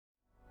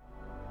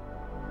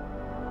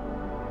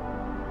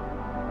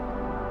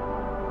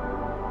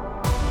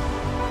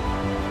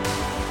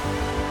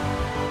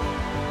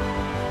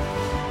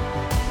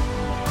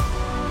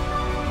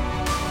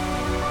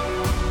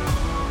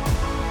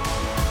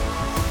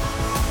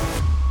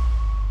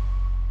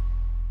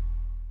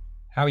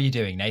How are you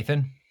doing,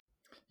 Nathan?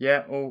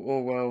 Yeah,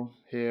 all well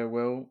here,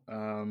 Will.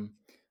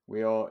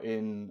 We are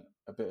in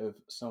a bit of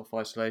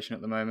self-isolation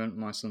at the moment.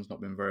 My son's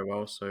not been very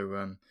well,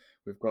 so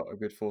we've got a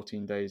good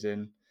 14 days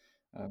in.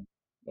 Um,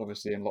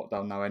 Obviously in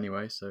lockdown now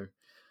anyway, so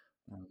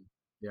um,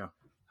 yeah.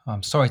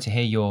 I'm sorry to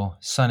hear your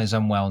son is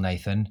unwell,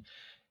 Nathan.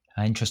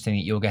 Interesting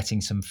that you're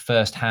getting some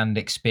first-hand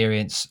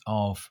experience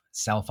of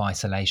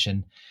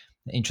self-isolation.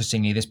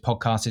 Interestingly, this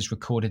podcast is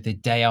recorded the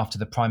day after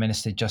the Prime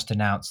Minister just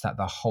announced that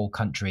the whole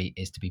country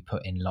is to be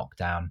put in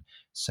lockdown.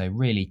 So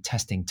really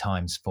testing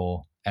times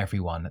for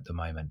everyone at the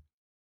moment.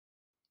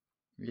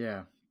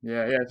 Yeah.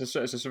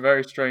 It's a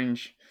very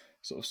strange,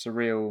 sort of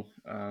surreal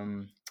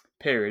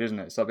period, isn't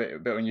it? It's a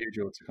bit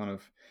unusual to kind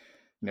of,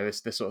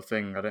 this sort of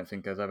thing. I don't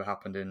think has ever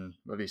happened in,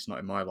 at least not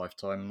in my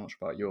lifetime. I'm not sure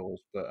about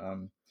yours, but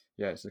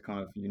yeah, it's a kind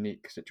of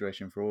unique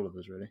situation for all of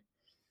us, really.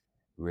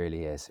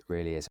 Really is,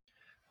 really is.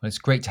 Well, it's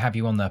great to have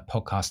you on the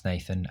podcast,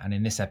 Nathan. And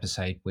in this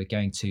episode, we're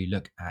going to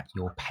look at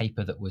your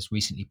paper that was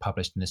recently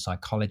published in The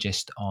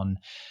Psychologist on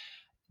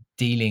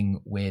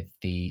dealing with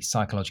the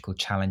psychological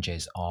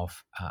challenges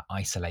of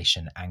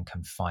isolation and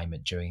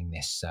confinement during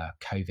this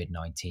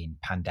COVID-19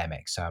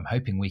 pandemic. So I'm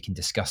hoping we can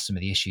discuss some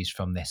of the issues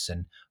from this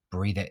and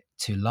breathe it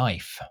to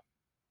life.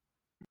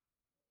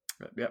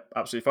 Yeah,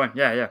 absolutely fine.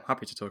 Yeah,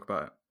 happy to talk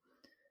about it.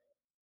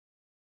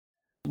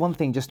 One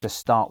thing just to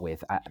start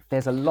with,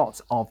 there's a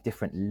lot of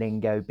different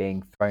lingo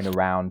being thrown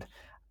around.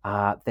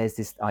 There's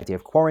this idea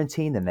of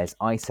quarantine, then there's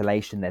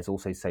isolation, there's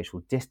also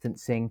social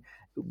distancing.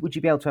 Would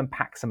you be able to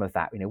unpack some of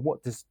that?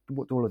 What do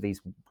all of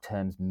these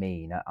terms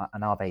mean,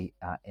 and are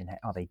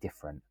they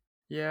different?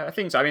 Yeah, I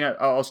think so. I mean,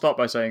 I'll start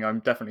by saying I'm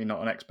definitely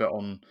not an expert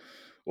on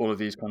all of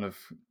these kind of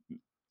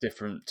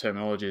different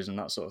terminologies and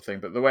that sort of thing.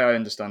 But the way I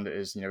understand it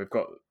is, we've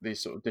got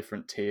these sort of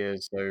different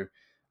tiers. So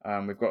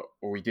we've got,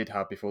 or we did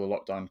have before the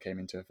lockdown came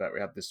into effect,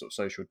 we had this sort of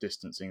social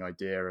distancing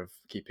idea of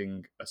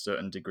keeping a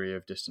certain degree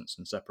of distance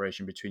and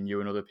separation between you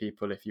and other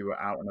people if you were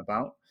out and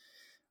about.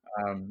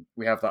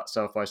 We have that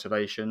self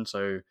isolation.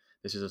 So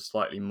this is a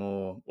slightly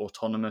more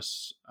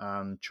autonomous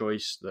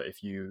choice that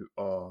if you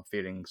are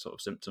feeling sort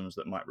of symptoms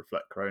that might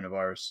reflect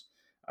coronavirus,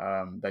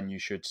 then you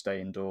should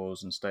stay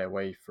indoors and stay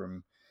away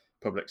from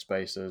public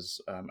spaces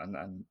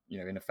and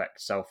in effect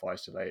self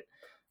isolate.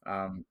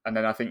 And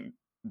then I think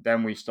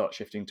then we start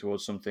shifting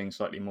towards something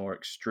slightly more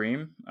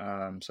extreme.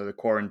 So the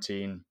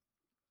quarantine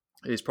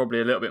is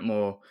probably a little bit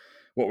more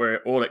what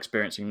we're all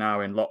experiencing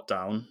now in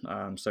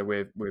lockdown. So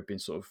we've been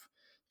sort of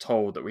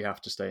told that we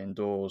have to stay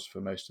indoors for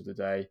most of the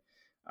day.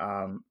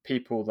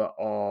 People that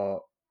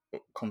are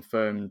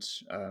confirmed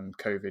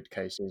COVID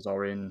cases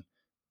are in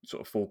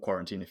sort of full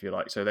quarantine, if you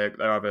like. So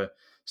they're either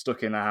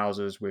stuck in their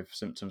houses with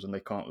symptoms and they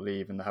can't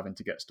leave, and they're having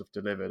to get stuff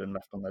delivered and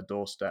left on their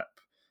doorstep,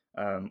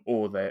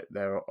 or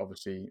there are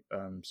obviously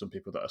some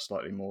people that are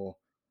slightly more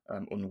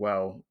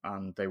unwell,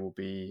 and they will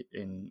be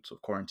in sort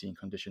of quarantine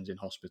conditions in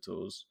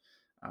hospitals.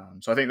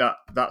 So I think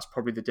that's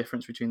probably the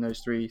difference between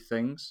those three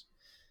things.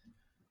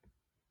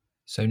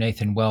 So,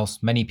 Nathan,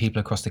 whilst many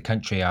people across the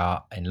country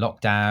are in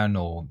lockdown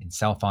or in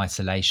self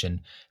isolation,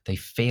 they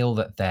feel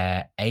that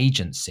their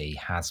agency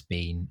has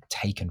been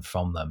taken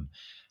from them.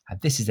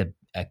 And this is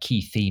a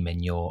key theme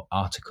in your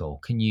article.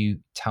 Can you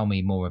tell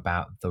me more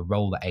about the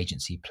role that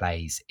agency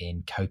plays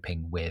in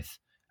coping with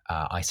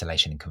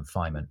isolation and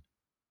confinement?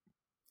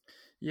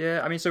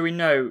 Yeah, I mean, so we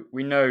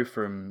know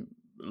from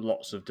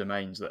lots of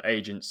domains that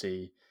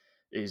agency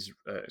is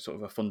sort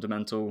of a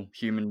fundamental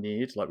human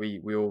need. Like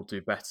we all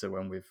do better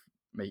when we're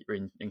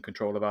in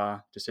control of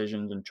our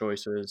decisions and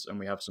choices, and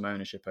we have some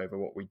ownership over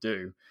what we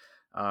do.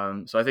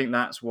 So I think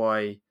that's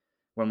why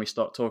when we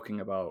start talking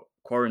about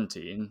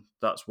quarantine,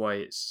 that's why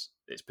its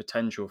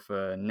potential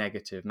for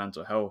negative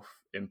mental health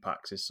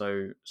impacts is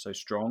so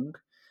strong,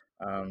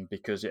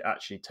 because it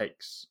actually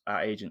takes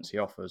our agency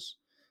off us.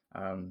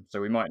 So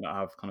we might not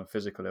have kind of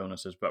physical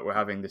illnesses, but we're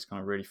having this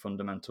kind of really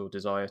fundamental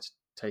desire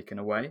taken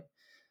away,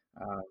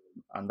 um,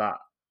 and that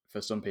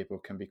for some people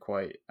can be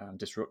quite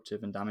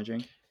disruptive and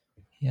damaging.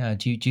 Yeah,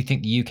 do you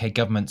think the UK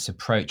government's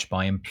approach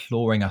by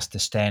imploring us to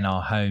stay in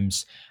our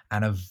homes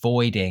and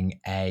avoiding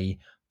a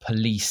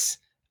police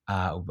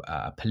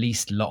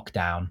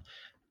lockdown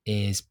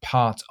is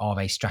part of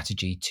a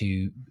strategy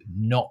to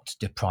not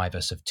deprive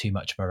us of too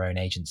much of our own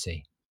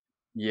agency?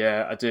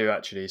 Yeah, I do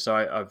actually. So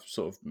I've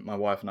sort of my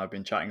wife and I've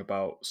been chatting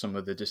about some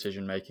of the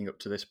decision making up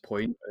to this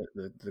point.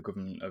 The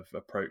government have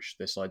approached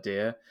this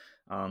idea,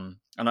 and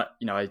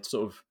I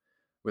sort of,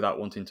 without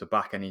wanting to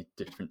back any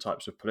different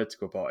types of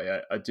political party,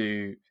 I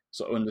do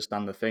sort of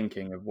understand the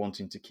thinking of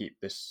wanting to keep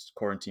this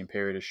quarantine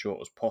period as short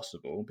as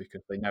possible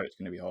because they know it's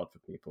going to be hard for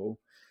people.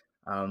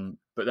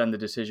 But then the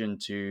decision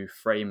to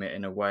frame it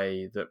in a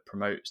way that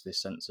promotes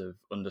this sense of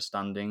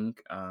understanding,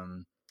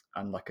 and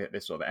like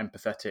this sort of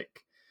empathetic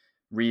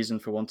reason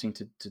for wanting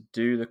to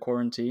do the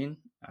quarantine,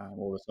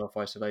 or the self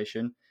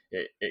isolation,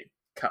 it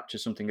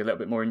captures something a little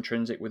bit more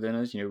intrinsic within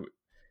us.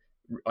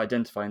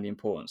 Identifying the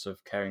importance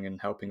of caring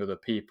and helping other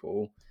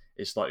people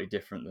is slightly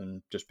different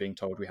than just being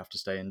told we have to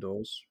stay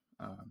indoors.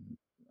 And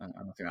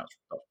I think that's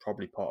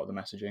probably part of the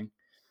messaging.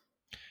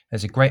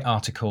 There's a great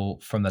article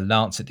from the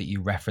Lancet that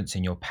you reference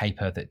in your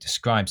paper that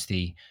describes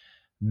the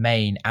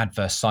main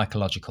adverse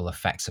psychological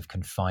effects of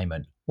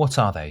confinement. What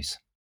are those?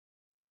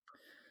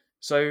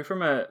 So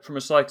from a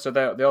psych, so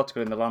the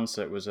article in the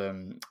Lancet was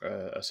a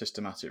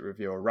systematic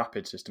review, a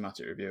rapid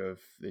systematic review of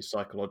the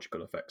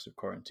psychological effects of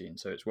quarantine.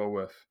 So it's well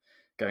worth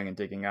going and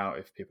digging out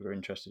if people are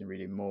interested in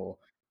reading more.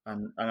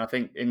 And I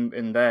think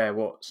in there,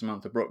 what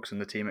Samantha Brooks and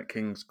the team at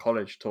King's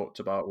College talked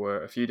about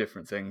were a few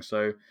different things.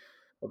 So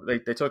they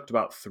talked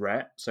about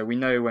threat. So we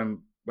know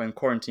when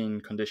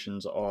quarantine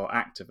conditions are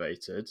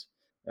activated,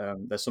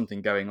 there's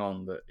something going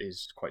on that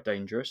is quite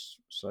dangerous.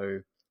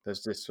 So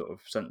there's this sort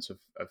of sense of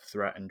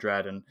threat and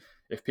dread. And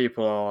if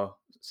people are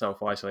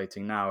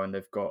self-isolating now and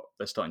they're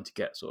starting to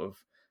get sort of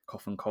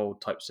cough and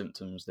cold type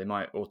symptoms, they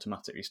might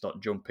automatically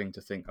start jumping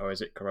to think, oh,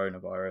 is it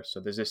coronavirus? So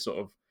there's this sort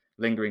of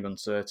lingering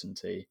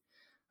uncertainty,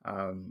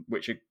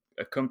 which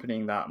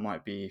accompanying that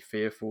might be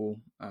fearful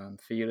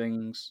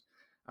feelings.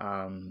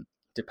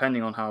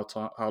 Depending on how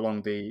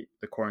long the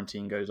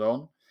quarantine goes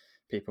on,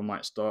 people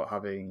might start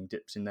having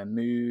dips in their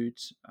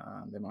moods.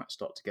 They might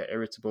start to get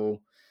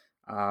irritable,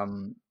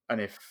 and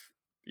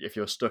if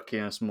you're stuck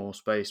in a small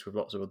space with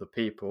lots of other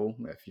people,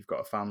 if you've got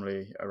a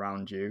family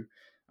around you,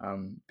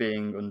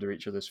 being under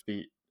each other's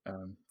feet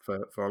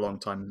for a long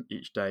time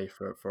each day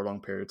for a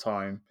long period of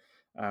time,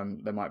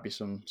 there might be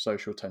some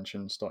social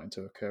tension starting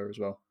to occur as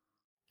well.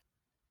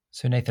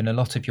 So, Nathan, a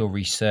lot of your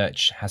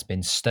research has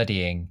been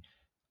studying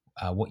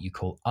what you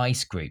call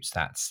ICE groups.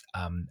 That's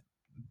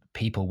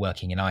people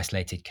working in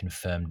isolated,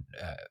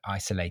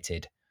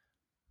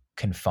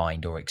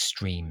 confined, or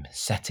extreme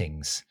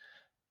settings.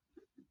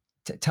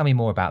 Tell me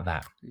more about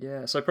that.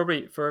 Yeah, so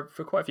probably for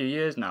quite a few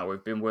years now,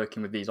 we've been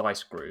working with these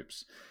ICE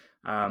groups.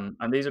 And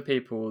these are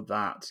people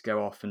that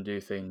go off and do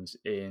things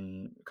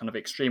in kind of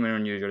extreme and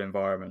unusual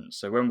environments.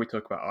 So when we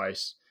talk about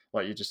ICE,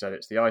 like you just said,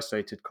 it's the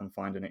isolated,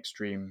 confined, and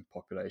extreme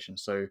population.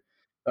 So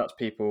that's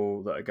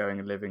people that are going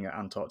and living at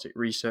Antarctic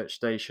research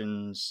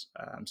stations,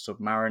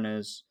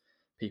 submariners,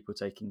 people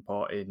taking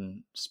part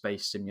in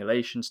space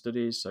simulation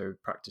studies, so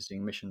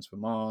practicing missions for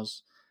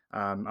Mars.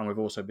 And we've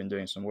also been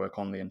doing some work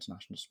on the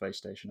International Space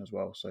Station as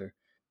well. So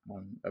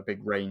a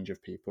big range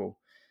of people.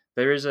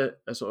 There is a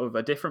sort of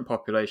a different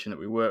population that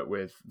we work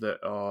with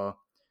that are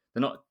they're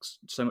not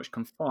so much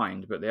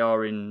confined, but they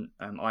are in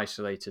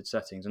isolated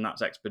settings, and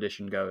that's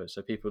expedition goers.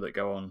 So people that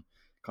go on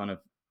kind of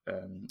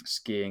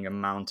skiing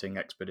and mounting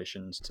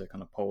expeditions to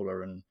kind of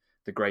polar and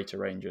the greater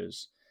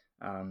ranges.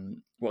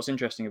 What's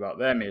interesting about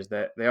them is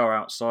that they are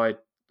outside,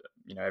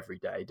 every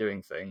day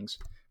doing things,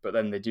 but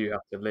then they do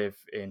have to live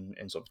in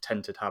sort of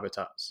tented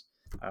habitats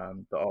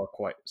that are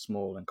quite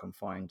small and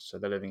confined. So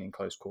they're living in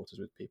close quarters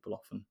with people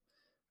often.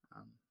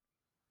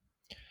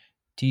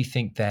 Do you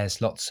think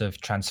there's lots of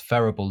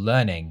transferable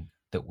learning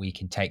that we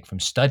can take from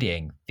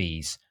studying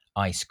these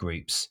ICE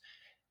groups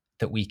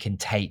that we can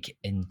take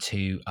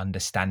into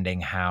understanding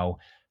how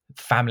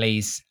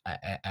families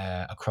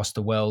across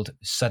the world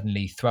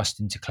suddenly thrust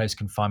into close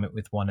confinement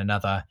with one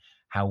another,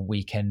 how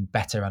we can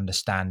better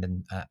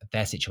understand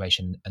their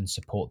situation and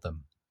support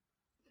them?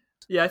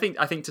 Yeah, I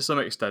think to some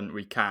extent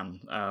we can.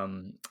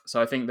 So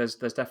I think there's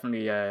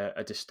definitely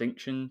a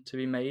distinction to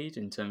be made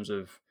in terms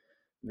of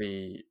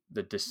the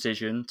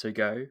decision to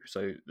go.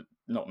 So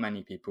not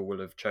many people will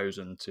have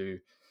chosen to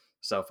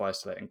self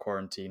isolate and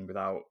quarantine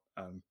without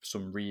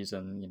some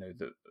reason,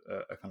 that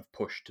a kind of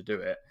push to do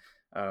it.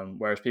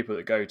 Whereas people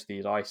that go to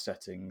these ICE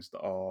settings that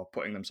are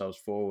putting themselves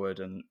forward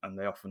and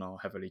they often are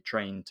heavily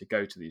trained to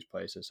go to these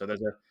places. So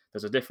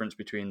there's a difference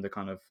between the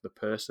kind of the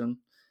person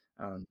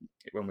um,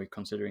 when we're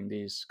considering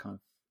these kind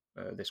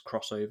of this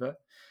crossover.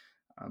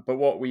 But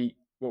what we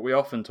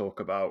often talk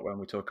about when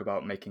we talk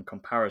about making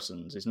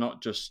comparisons is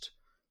not just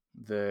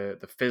the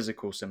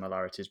physical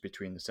similarities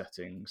between the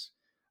settings,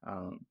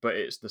 but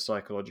it's the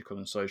psychological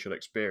and social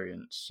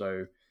experience.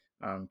 So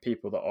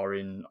people that are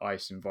in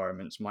ICE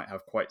environments might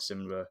have quite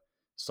similar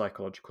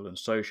psychological and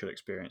social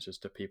experiences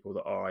to people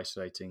that are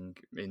isolating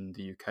in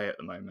the UK at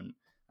the moment,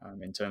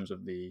 in terms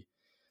of the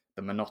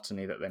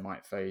monotony that they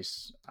might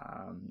face,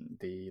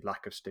 the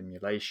lack of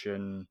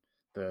stimulation,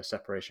 the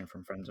separation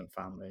from friends and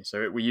family.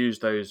 So we use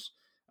those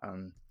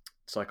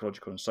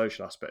psychological and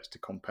social aspects to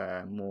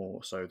compare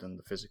more so than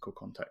the physical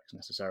context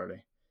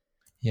necessarily.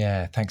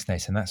 Yeah, thanks,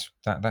 Nathan.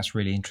 That's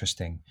really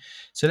interesting.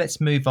 So let's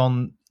move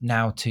on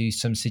now to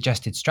some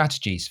suggested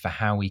strategies for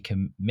how we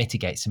can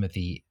mitigate some of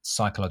the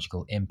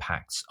psychological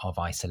impacts of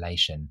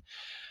isolation.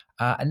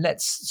 And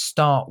let's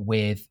start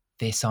with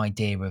this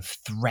idea of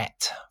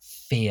threat,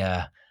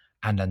 fear,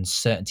 and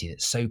uncertainty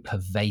that's so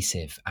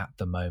pervasive at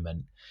the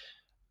moment.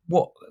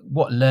 What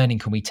learning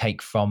can we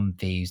take from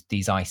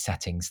these ICE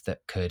settings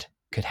that could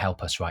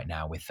help us right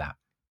now with that?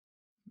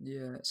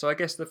 Yeah, so I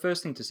guess the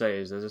first thing to say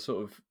is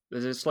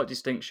there's a slight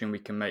distinction we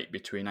can make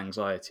between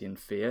anxiety and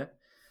fear.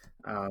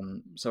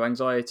 So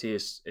anxiety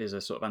is a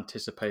sort of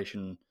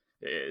anticipation.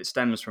 It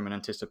stems from an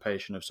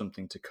anticipation of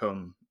something to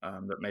come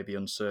that may be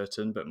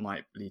uncertain but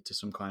might lead to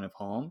some kind of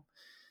harm.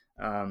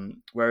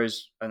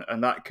 Whereas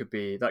and that can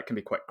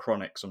be quite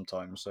chronic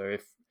sometimes. So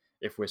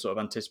if we're sort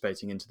of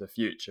anticipating into the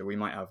future, we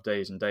might have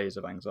days and days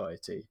of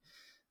anxiety.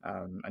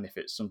 And if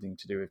it's something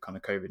to do with kind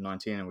of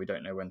COVID-19 and we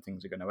don't know when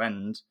things are going to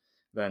end,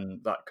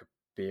 then that could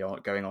be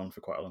going on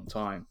for quite a long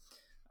time.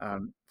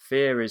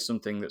 Fear is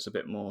something that's a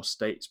bit more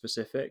state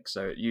specific.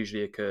 So it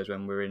usually occurs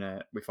when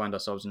we find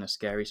ourselves in a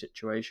scary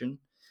situation,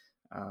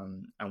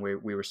 and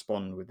we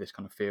respond with this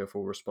kind of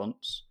fearful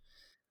response.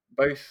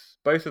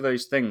 Both of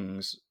those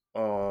things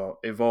are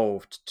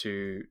evolved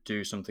to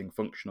do something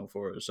functional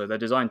for us. So they're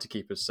designed to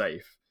keep us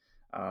safe,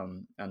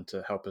 and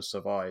to help us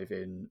survive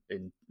in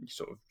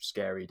sort of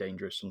scary,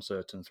 dangerous,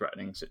 uncertain,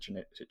 threatening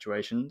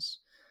situations.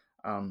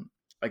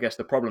 I guess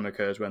the problem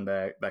occurs when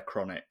they're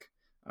chronic,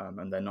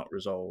 and they're not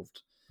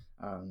resolved.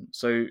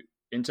 So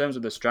in terms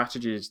of the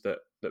strategies that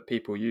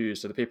people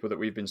use, so the people that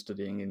we've been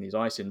studying in these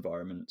ice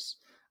environments,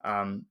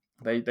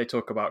 they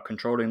talk about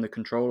controlling the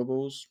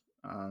controllables.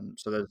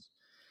 So there's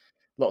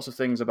lots of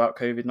things about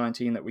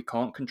COVID-19 that we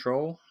can't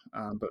control,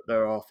 but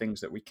there are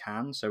things that we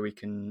can. So we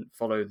can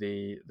follow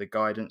the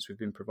guidance we've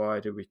been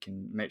provided. We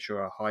can make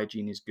sure our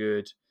hygiene is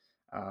good.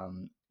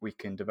 We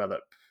can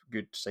develop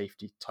good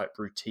safety type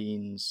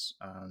routines.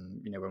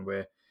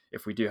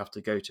 If we do have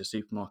to go to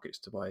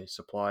supermarkets to buy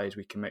supplies,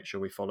 we can make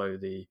sure we follow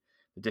the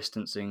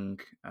distancing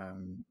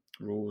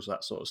rules,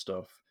 that sort of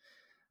stuff.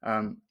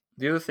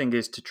 The other thing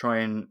is to try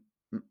and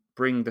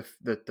bring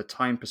the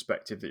time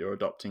perspective that you're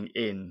adopting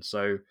in.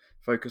 So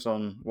focus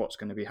on what's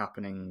going to be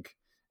happening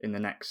in the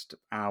next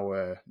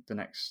hour, the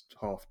next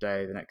half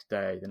day, the next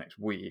day, the next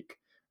week,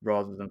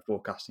 rather than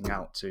forecasting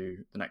out to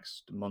the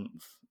next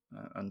month,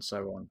 and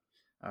so on.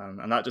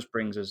 And that just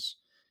brings us,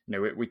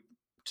 we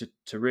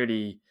to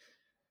really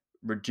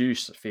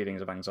reduce feelings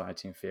of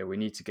anxiety and fear, we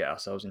need to get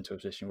ourselves into a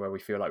position where we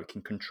feel like we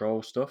can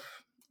control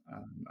stuff,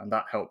 and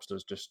that helps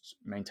us just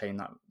maintain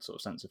that sort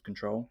of sense of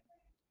control.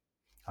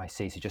 I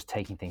see. So just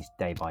taking things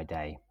day by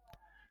day.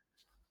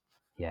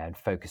 Yeah, and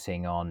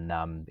focusing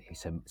on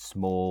some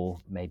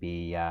small,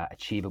 maybe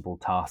achievable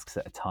tasks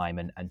at a time,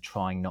 and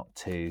trying not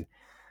to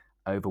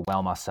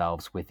overwhelm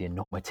ourselves with the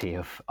enormity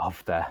of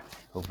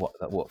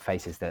what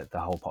faces the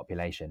whole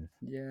population.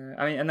 Yeah,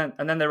 I mean,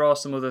 and then there are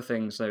some other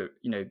things. So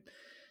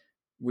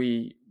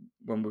we've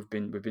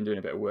been doing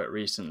a bit of work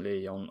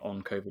recently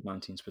on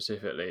COVID-19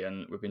 specifically,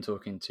 and we've been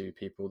talking to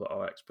people that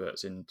are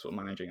experts in sort of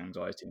managing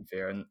anxiety and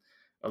fear, and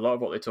a lot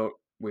of what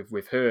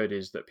we've heard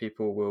is that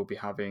people will be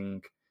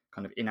having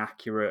kind of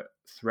inaccurate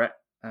threat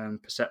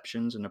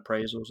perceptions and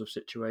appraisals of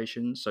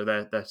situations. So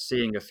they're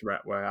seeing a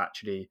threat where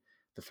actually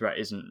the threat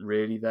isn't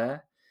really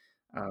there,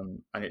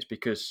 and it's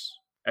because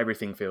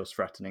everything feels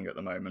threatening at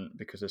the moment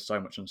because there's so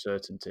much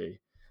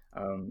uncertainty.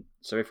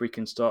 So if we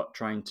can start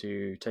trying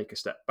to take a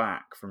step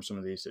back from some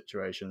of these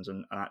situations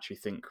and actually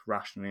think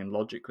rationally and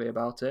logically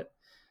about it,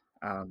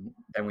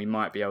 then we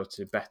might be able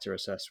to better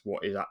assess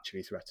what is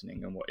actually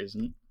threatening and what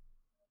isn't.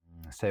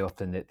 So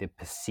often the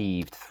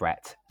perceived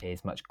threat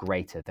is much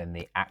greater than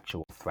the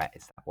actual threat.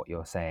 Is that what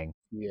you're saying?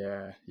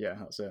 Yeah,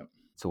 that's it.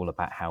 It's all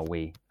about how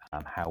we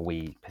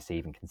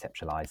perceive and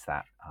conceptualize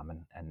that,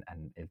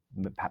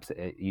 and perhaps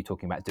you're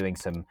talking about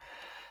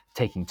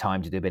taking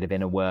time to do a bit of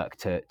inner work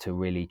to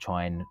really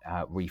try and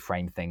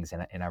reframe things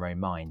in our own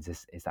minds.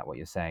 Is that what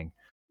you're saying?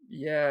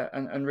 Yeah,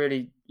 and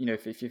really,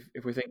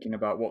 if we're thinking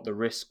about what the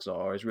risks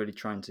are, is really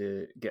trying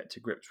to get to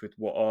grips with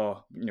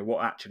what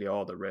actually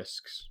are the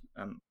risks,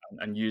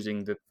 and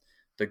using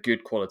the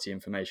good quality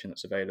information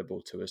that's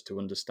available to us to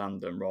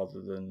understand them,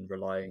 rather than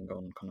relying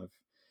on kind of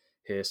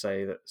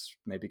hearsay that's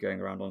maybe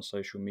going around on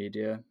social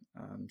media.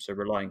 So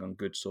relying on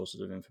good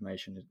sources of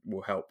information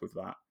will help with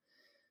that.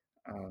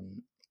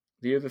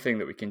 The other thing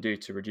that we can do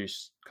to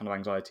reduce kind of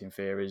anxiety and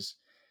fear is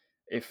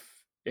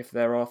if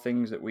there are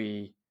things that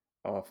we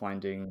are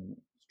finding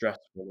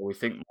stressful, or we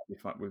think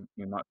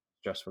we might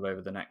be stressful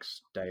over the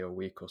next day or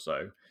week or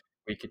so,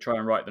 we could try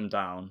and write them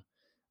down,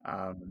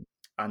 um,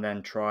 and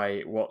then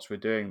whilst we're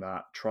doing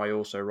that, try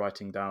also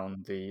writing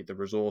down the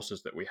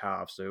resources that we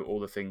have, so all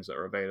the things that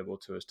are available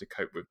to us to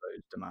cope with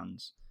those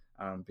demands.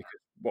 Because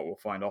what we'll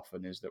find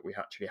often is that we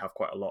actually have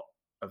quite a lot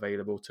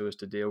available to us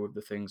to deal with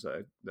the things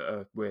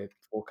that we're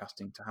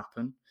forecasting to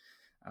happen.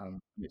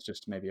 It's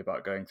just maybe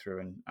about going through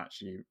and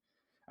actually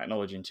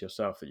acknowledging to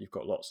yourself that you've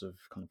got lots of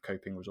kind of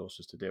coping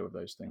resources to deal with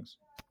those things.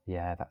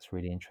 Yeah, that's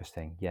really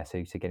interesting. Yeah,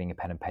 so getting a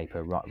pen and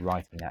paper,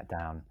 writing that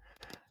down.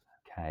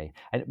 Okay,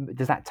 and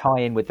does that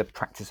tie in with the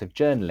practice of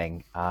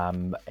journaling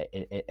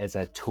as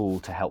a tool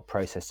to help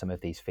process some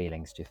of these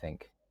feelings? Do you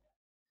think?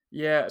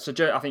 Yeah, so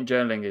I think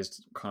journaling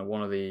is kind of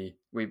one of the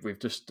we've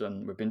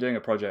been doing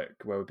a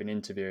project where we've been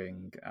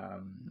interviewing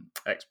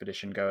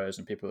expedition goers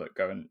and people that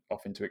go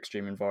off into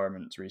extreme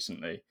environments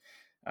recently,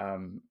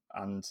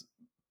 and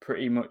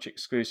pretty much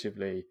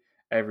exclusively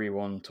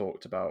everyone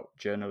talked about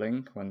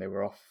journaling when they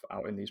were off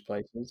out in these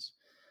places.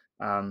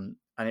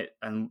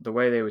 And the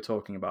way they were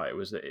talking about it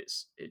was that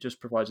it just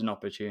provides an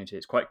opportunity.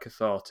 It's quite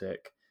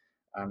cathartic.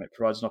 It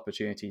provides an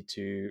opportunity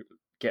to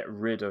get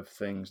rid of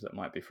things that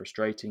might be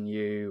frustrating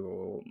you,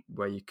 or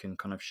where you can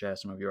kind of share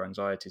some of your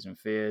anxieties and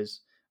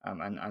fears,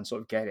 and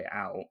sort of get it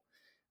out.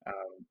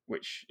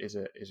 which is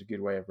a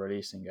good way of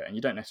releasing it. And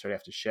you don't necessarily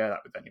have to share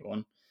that with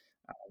anyone.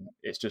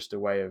 It's just a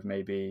way of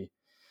maybe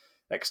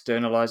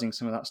externalizing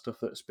some of that stuff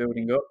that's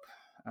building up.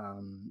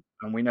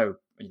 And we know,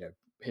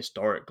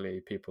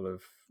 historically,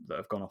 that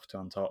have gone off to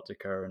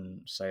Antarctica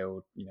and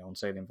sailed, on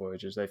sailing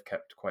voyages, they've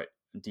kept quite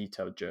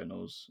detailed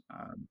journals,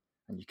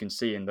 and you can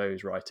see in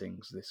those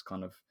writings this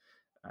kind of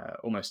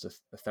almost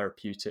a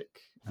therapeutic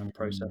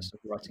process of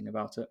writing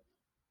about it.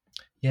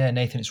 Yeah,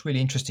 Nathan, it's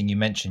really interesting you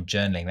mentioned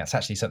journaling. That's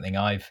actually something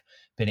I've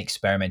been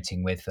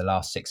experimenting with the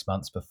last 6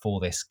 months before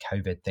this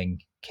COVID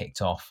thing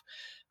kicked off.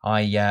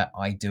 I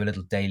do a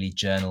little daily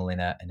journal in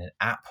an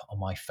app on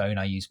my phone.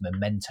 I use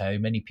Memento.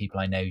 Many people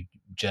I know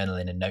journal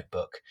in a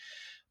notebook,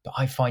 but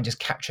I find just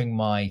capturing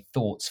my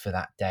thoughts for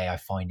that day, I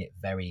find it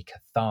very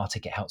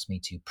cathartic. It helps me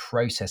to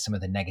process some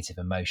of the negative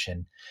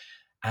emotion.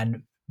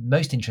 And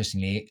most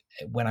interestingly,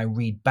 when I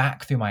read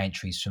back through my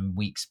entries from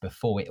weeks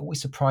before, it always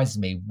surprises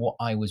me what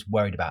I was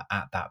worried about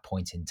at that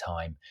point in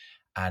time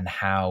and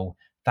how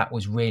that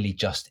was really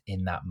just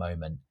in that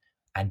moment.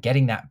 And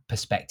getting that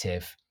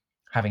perspective,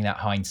 having that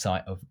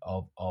hindsight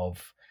of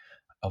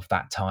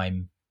that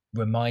time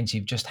reminds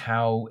you just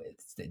how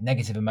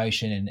negative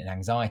emotion and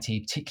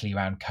anxiety, particularly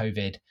around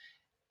COVID,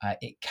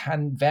 it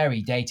can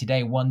vary day to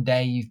day. One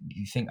day you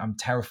think, I'm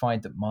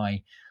terrified that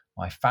my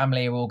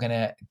family are all going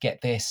to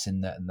get this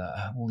and that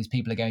all these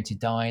people are going to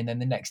die, and then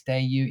the next day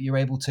you're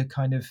able to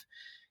kind of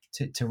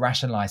to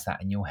rationalize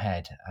that in your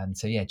head. And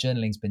so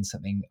journaling's been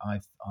something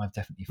I've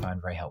definitely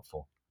found very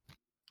helpful.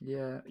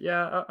 Yeah.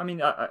 I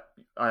mean, I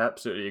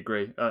absolutely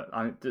agree.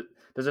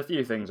 There's a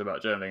few things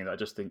about journaling that I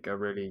just think are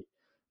really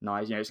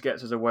nice. It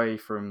gets us away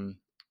from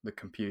the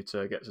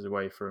computer, gets us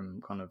away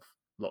from kind of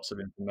lots of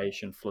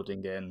information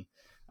flooding in.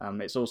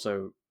 It's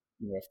also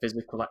a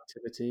physical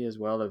activity as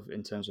well,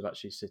 in terms of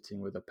actually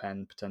sitting with a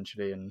pen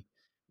potentially and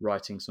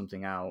writing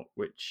something out.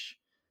 Which,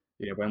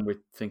 when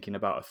we're thinking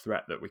about a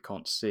threat that we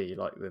can't see,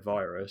 like the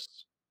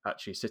virus,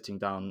 actually sitting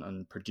down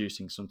and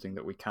producing something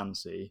that we can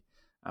see.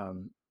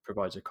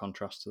 Provides a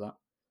contrast to that.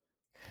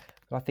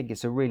 I think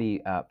it's a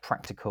really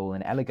practical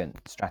and elegant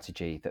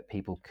strategy that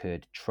people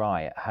could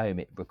try at home.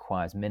 It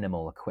requires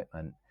minimal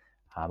equipment.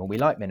 And we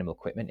like minimal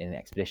equipment in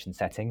expedition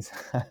settings,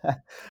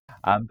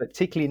 but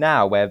particularly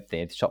now where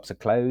the shops are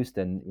closed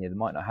and they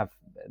might not have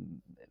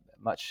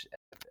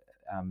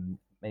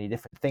many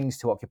different things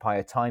to occupy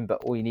your time,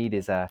 but all you need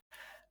is a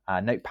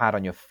notepad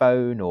on your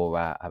phone or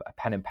a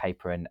pen and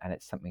paper, and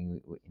it's something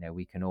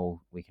we can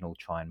all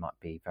try and might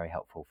be very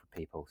helpful for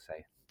people. So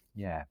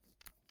yeah.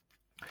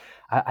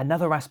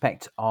 Another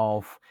aspect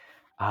of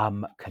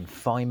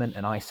confinement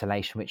and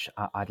isolation, which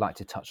I'd like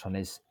to touch on,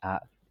 is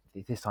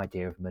this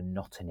idea of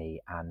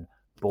monotony and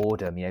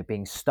boredom.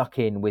 Being stuck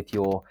in with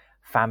your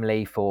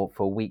family for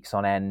weeks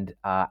on end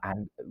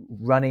and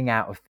running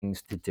out of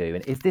things to do.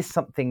 And is this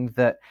something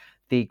that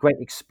the great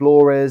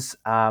explorers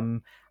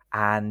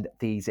and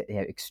these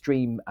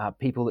extreme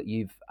people that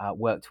you've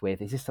worked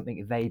with, is this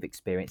something they've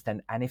experienced?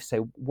 And if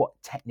so, what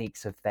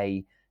techniques have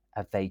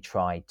they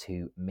tried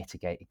to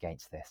mitigate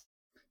against this?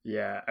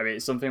 Yeah, I mean,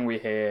 it's something we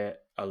hear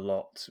a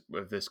lot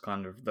with this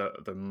kind of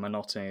the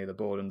monotony, the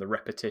boredom, the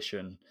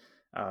repetition.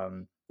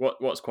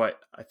 What's quite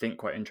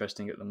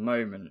interesting at the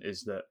moment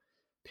is that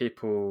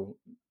people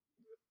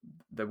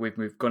that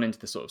we've gone into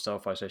the sort of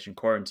self-isolation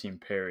quarantine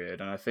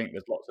period, and I think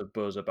there's lots of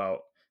buzz about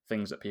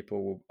things that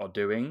people are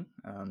doing.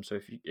 So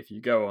if you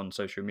go on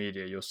social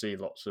media, you'll see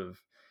lots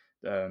of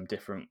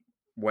different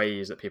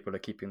ways that people are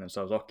keeping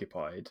themselves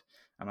occupied,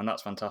 and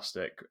that's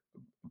fantastic.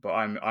 But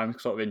I'm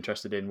sort of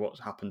interested in what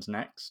happens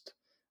next,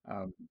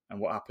 and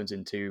what happens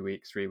in 2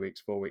 weeks, 3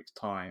 weeks, 4 weeks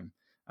time.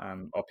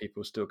 Are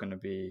people still going to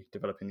be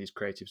developing these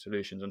creative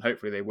solutions? And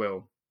hopefully they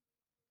will.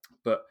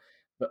 But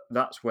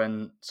that's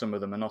when some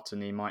of the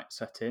monotony might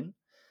set in,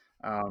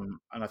 and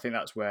I think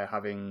that's where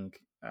having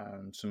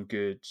some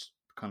good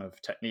kind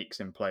of techniques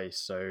in place.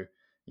 So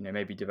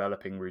maybe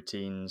developing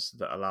routines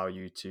that allow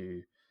you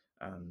to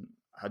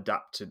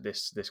adapt to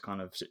this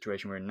kind of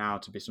situation we're in now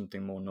to be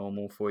something more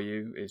normal for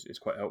you is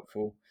quite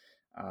helpful.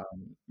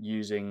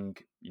 Using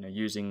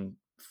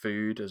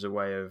food as a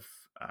way of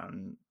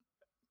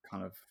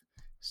kind of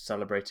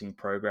celebrating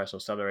progress or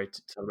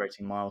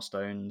celebrating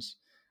milestones,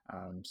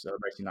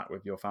 celebrating that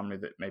with your family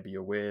that maybe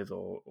you're with,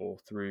 or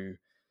through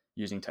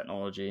using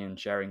technology and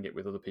sharing it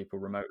with other people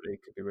remotely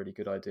could be a really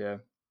good idea.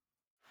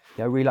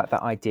 Yeah, I really like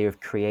that idea of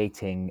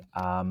creating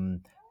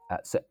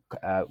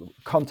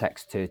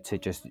context to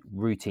just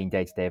routine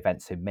day-to-day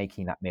events. So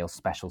making that meal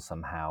special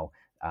somehow,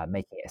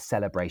 making it a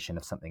celebration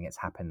of something that's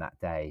happened that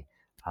day.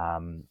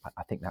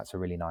 I think that's a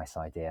really nice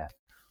idea.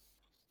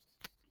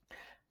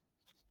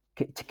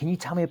 Can you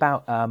tell me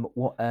about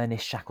what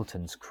Ernest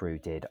Shackleton's crew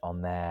did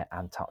on their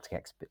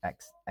Antarctic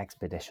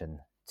expedition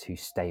to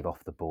stave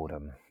off the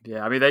boredom?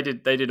 Yeah, I mean they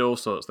did all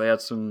sorts. They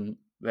had some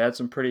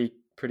pretty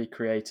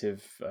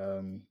creative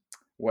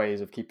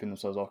ways of keeping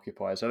themselves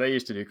occupied. So they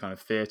used to do kind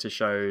of theatre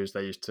shows.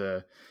 They used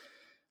to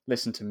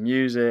listen to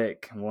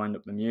music and wind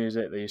up the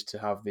music. They used to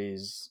have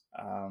these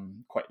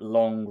quite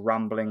long,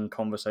 rambling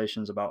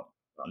conversations about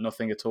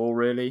nothing at all,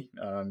 really.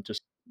 Just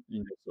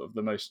sort of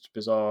the most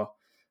bizarre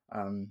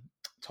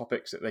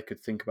topics that they could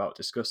think about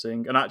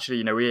discussing. And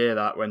actually, we hear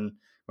that when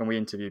we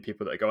interview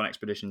people that go on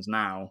expeditions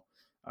now.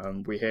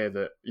 We hear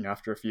that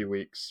after a few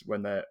weeks,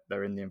 when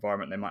they're in the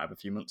environment, they might have a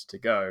few months to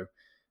go.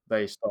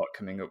 They start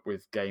coming up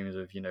with games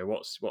of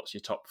what's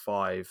your top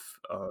 5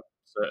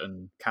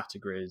 certain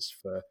categories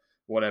for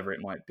whatever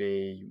it might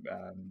be.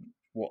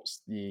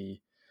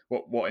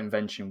 What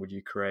invention would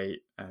you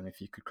create,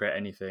 if you could create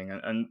anything?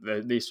 And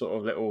these sort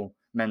of little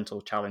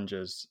mental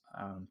challenges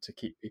to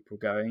keep people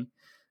going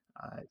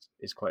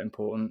is quite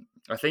important.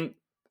 I think.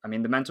 I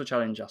mean, the mental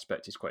challenge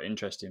aspect is quite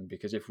interesting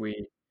because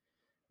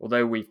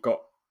although we've got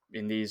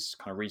in these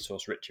kind of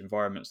resource-rich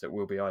environments that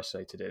we'll be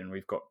isolated in,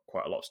 we've got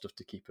quite a lot of stuff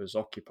to keep us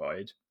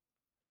occupied.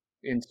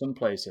 In some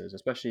places,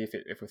 especially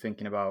if we're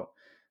thinking about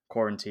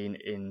quarantine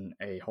in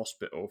a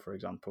hospital, for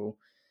example,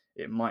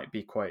 it might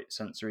be quite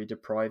sensory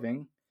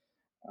depriving.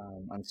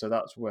 And so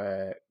that's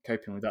where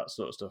coping with that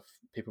sort of stuff,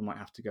 people might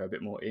have to go a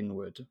bit more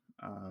inward.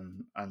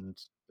 And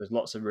there's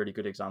lots of really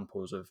good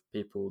examples of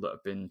people that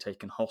have been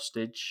taken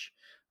hostage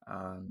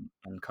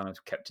and kind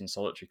of kept in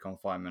solitary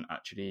confinement,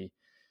 actually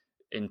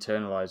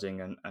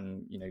internalizing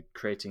and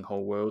creating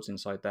whole worlds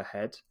inside their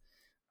head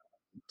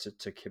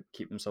to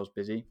keep themselves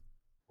busy.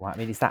 Well, I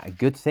mean, is that a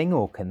good thing,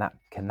 or can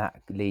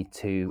that lead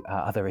to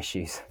other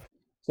issues?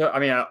 So, I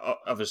mean,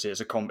 obviously,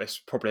 it's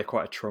probably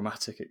quite a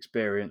traumatic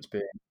experience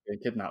being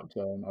kidnapped,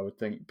 I would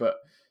think. But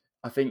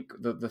I think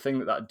the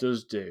thing that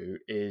does do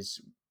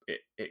is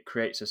it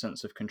creates a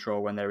sense of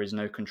control when there is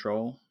no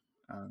control,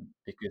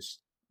 because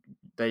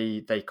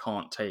they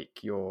can't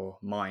take your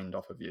mind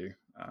off of you.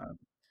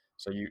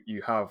 So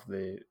you have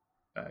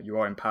you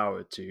are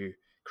empowered to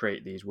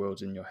create these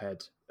worlds in your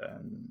head,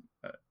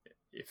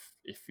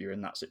 if you're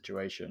in that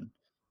situation.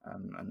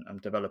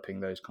 And developing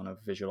those kind of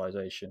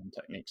visualization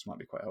techniques might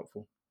be quite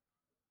helpful.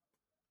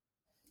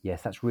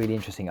 Yes, that's really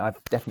interesting.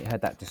 I've definitely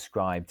heard that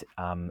described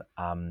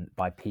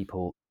by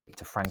people,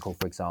 Viktor Frankl,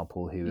 for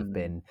example, who have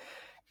been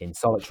in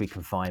solitary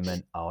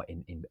confinement or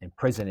in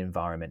prison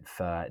environment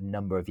for a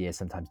number of years,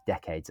 sometimes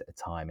decades at a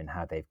time, and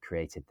how they've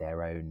created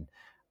their own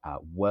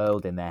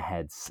world in their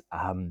heads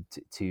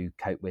to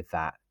cope with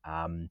that.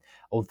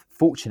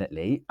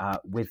 Fortunately,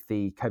 with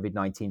the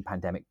COVID-19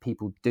 pandemic,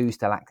 people do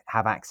still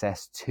have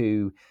access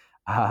to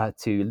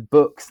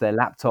books, their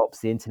laptops,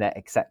 the internet,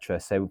 etc.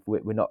 So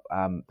we're not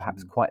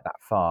perhaps quite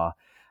that far.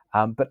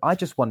 But I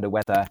just wonder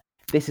whether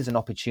this is an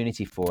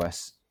opportunity for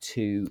us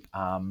to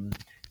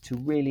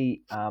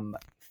really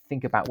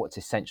think about what's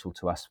essential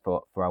to us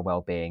for our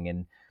well-being.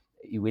 And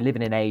we live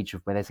in an age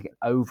where there's an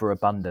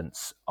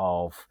overabundance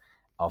of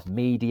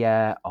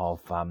media,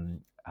 of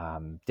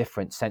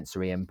different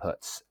sensory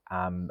inputs,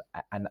 and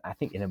I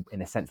think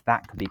in a sense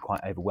that can be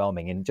quite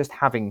overwhelming. And just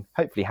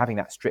hopefully having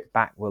that stripped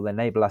back will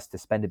enable us to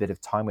spend a bit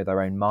of time with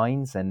our own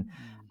minds and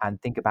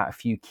think about a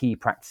few key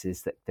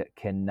practices that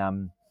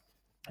can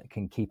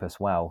keep us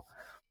well.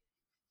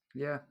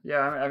 Yeah.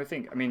 I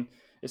think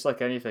it's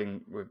like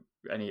anything with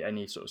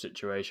any sort of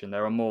situation.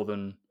 There's more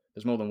than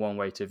one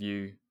way to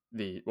view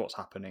what's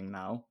happening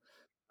now.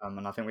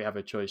 And I think we have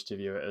a choice to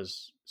view it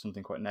as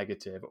something quite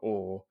negative,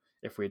 or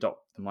if we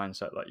adopt the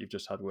mindset that you've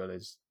just had, Will,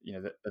 is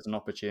that there's an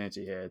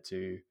opportunity here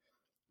to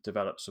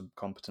develop some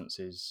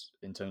competencies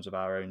in terms of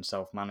our own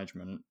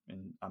self-management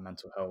in our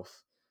mental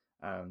health,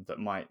 that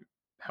might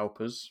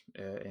help us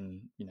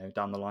in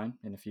down the line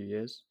in a few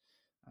years.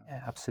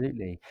 Yeah,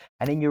 absolutely.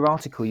 And in your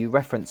article, you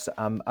reference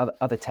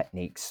other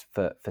techniques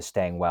for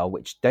staying well,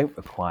 which don't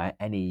require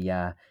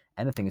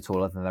anything at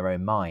all other than their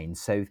own mind.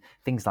 So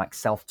things like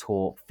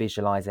self-talk,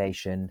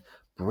 visualization,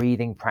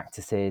 breathing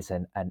practices,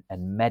 and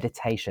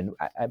meditation.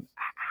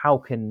 How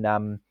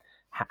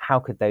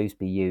could those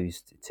be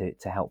used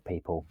to help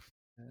people?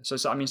 So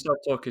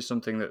self-talk is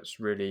something that's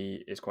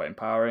really is quite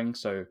empowering.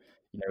 So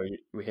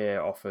we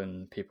hear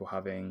often people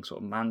having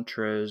sort of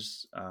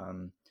mantras,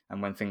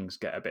 and when things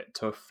get a bit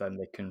tough, then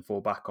they can fall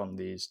back on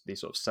these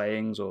sort of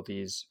sayings or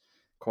these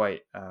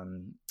quite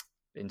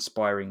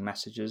inspiring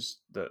messages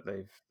that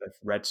they've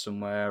read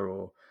somewhere,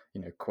 or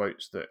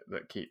quotes that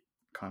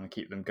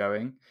keep them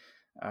going.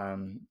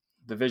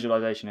 The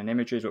visualization and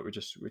imagery is what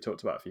we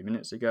talked about a few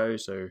minutes ago.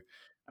 So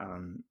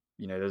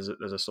there's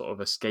a sort of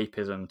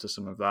escapism to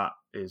some of that,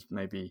 is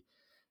maybe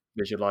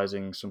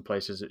visualizing some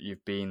places that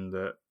you've been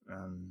that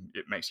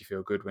it makes you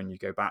feel good when you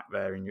go back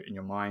there in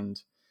your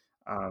mind.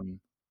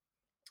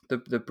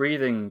 The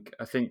breathing,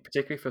 I think,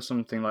 particularly for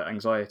something like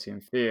anxiety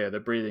and fear, the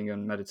breathing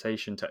and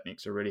meditation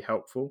techniques are really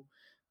helpful,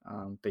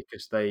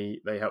 because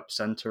they help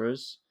center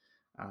us,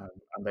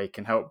 and they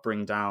can help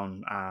bring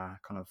down our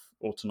kind of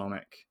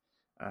autonomic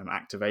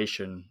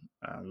activation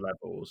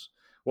levels.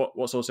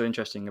 What's also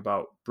interesting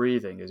about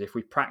breathing is if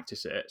we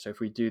practice it, so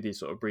if we do these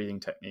sort of breathing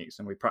techniques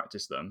and we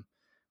practice them,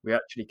 we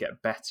actually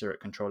get better at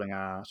controlling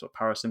our sort of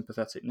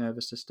parasympathetic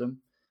nervous system.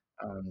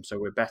 So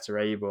we're better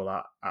able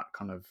at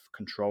kind of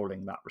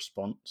controlling that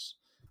response.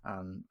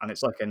 And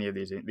it's like any of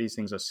these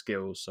things are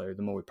skills. So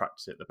the more we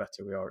practice it, the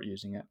better we are at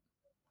using it.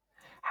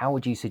 How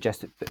would you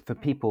suggest it for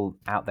people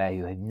out there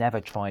who have never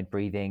tried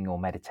breathing or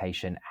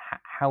meditation?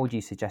 how would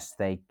you suggest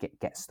they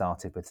get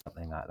started with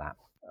something like that?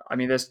 I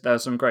mean, there's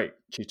some great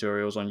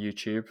tutorials on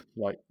YouTube,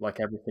 like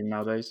everything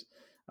nowadays.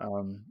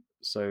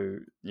 So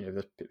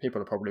people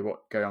are probably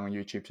going on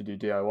YouTube to do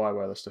DIY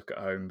while they're stuck at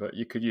home, but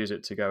you could use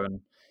it to go and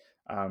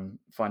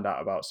find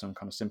out about some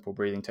kind of simple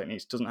breathing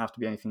techniques. It doesn't have to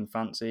be anything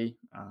fancy.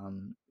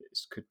 It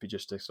could be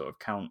just to sort of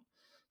count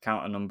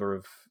a number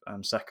of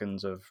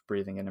seconds of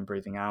breathing in and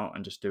breathing out,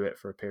 and just do it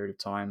for a period of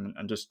time,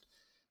 and just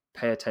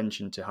pay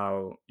attention to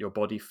how your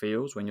body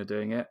feels when you're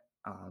doing it,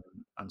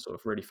 and sort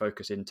of really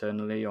focus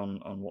internally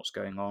on what's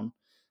going on.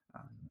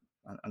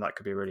 And that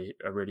could be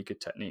a really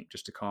good technique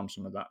just to calm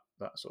some of that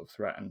sort of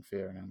threat and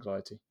fear and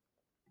anxiety.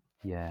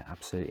 Yeah,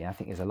 absolutely. I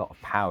think there's a lot of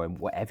power in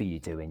whatever you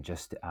do in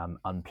just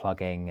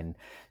unplugging and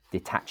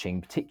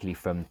detaching, particularly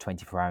from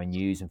 24-hour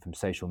news and from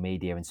social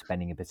media, and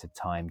spending a bit of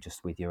time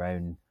just with your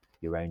own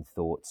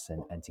thoughts,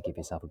 and to give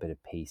yourself a bit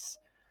of peace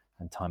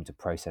and time to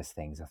process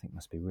things. I think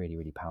must be really,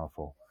 really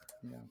powerful.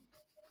 Yeah.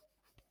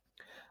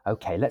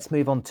 Okay, let's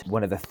move on to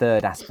one of the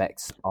third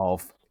aspects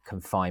of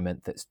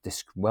confinement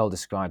that's well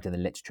described in the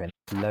literature: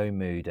 low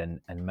mood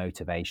and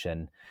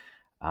motivation.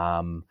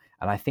 And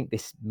I think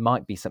this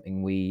might be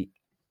something we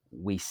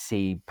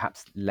see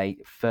perhaps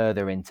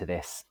further into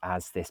this,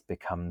 as this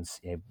becomes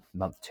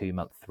month 2,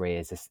 month 3,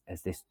 as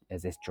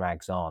this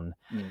drags on.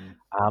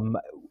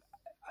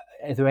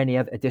 Are there any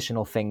other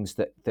additional things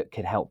that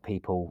could help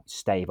people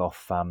stave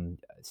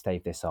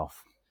this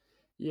off?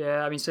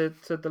 Yeah, I mean, so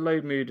the low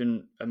mood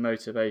and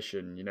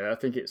motivation, I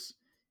think it's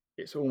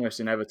almost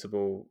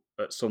inevitable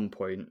at some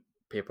point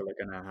people are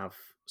going to have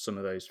some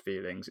of those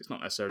feelings. It's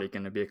not necessarily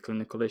going to be a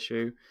clinical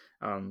issue,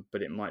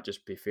 but it might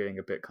just be feeling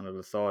a bit kind of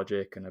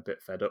lethargic and a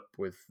bit fed up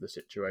with the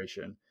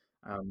situation.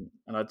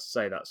 And I'd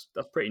say that's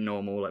pretty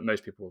normal. Like,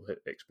 most people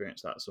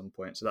experience that at some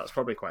point, so that's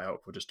probably quite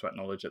helpful just to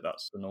acknowledge that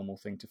that's the normal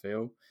thing to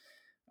feel.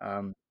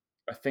 I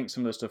think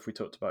some of the stuff we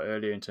talked about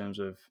earlier in terms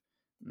of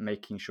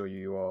making sure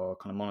you are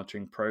kind of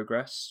monitoring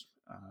progress,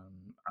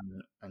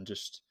 and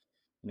just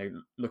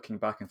looking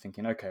back and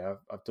thinking, okay,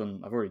 I've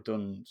already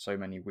done so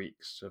many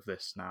weeks of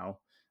this now,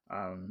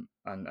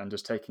 and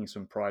just taking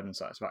some pride and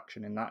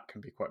satisfaction in that can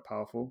be quite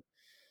powerful.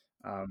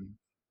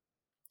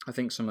 I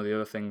think some of the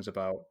other things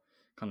about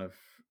kind of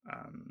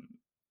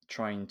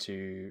trying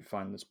to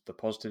find the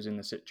positives in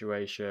the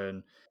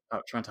situation,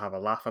 trying to have a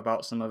laugh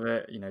about some of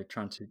it,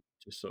 trying to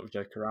just sort of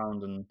joke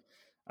around, and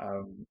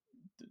um,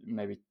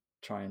 maybe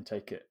try and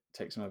take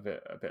some of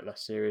it a bit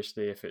less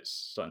seriously if it's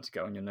starting to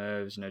get on your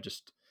nerves.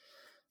 Just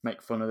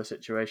make fun of the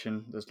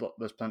situation.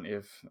 There's plenty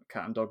of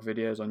cat and dog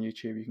videos on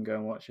YouTube you can go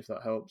and watch if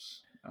that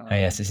helps. Oh,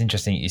 yes, it's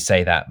interesting you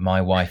say that. My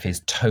wife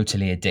is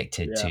totally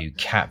addicted Yeah. to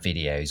cat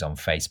videos on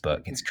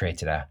Facebook. It's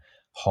created a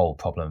whole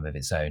problem of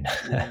its own.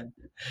 Yeah.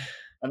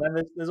 And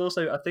then there's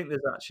also, I think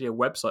there's actually a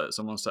website that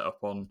someone set up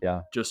on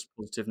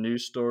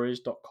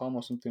justpositivenewsstories.com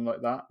or something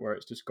like that, where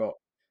it's just got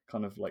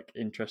kind of like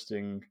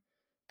interesting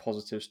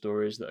positive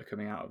stories that are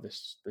coming out of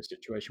this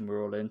situation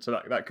we're all in. So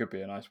that could be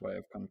a nice way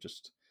of kind of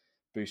just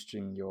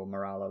boosting your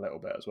morale a little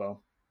bit as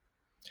well.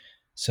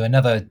 So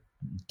another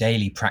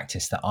daily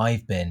practice that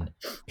I've been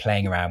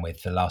playing around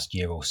with the last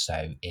year or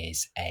so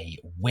is a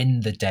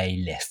win the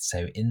day list.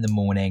 So in the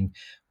morning,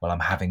 while I'm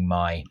having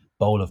my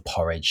bowl of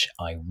porridge,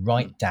 I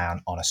write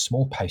down on a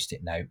small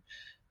post-it note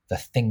the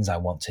things I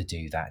want to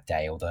do that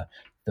day, or the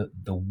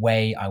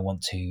way I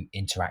want to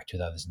interact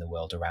with others in the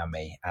world around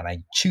me. And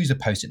I choose a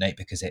post-it note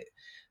because it,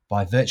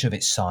 by virtue of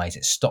its size,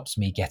 it stops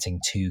me getting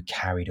too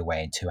carried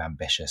away and too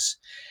ambitious.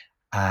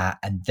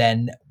 And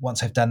then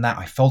once I've done that,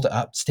 I fold it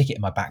up, stick it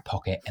in my back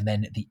pocket. And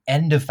then at the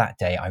end of that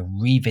day, I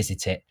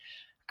revisit it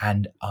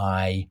and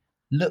I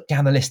look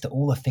down the list at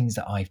all the things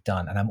that I've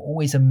done. And I'm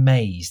always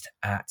amazed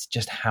at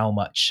just how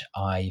much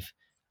I've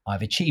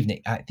achieved.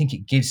 I think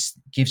it gives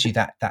you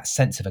that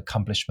sense of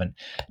accomplishment.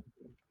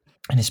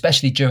 And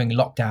especially during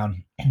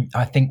lockdown,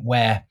 I think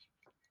where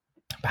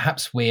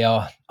perhaps we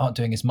aren't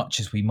doing as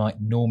much as we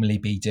might normally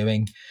be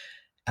doing,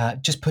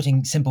 just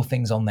putting simple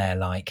things on there,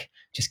 like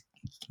just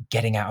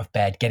getting out of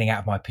bed, getting out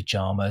of my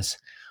pajamas,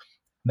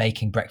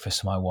 making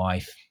breakfast for my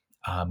wife,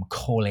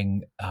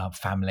 calling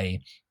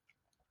family,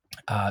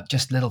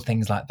 just little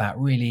things like that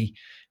really,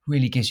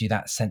 really gives you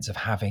that sense of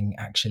having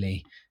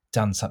actually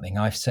done something.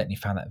 I've certainly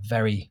found that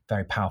very,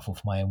 very powerful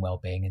for my own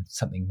well-being, and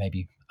something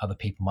maybe other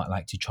people might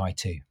like to try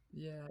too.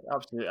 Yeah,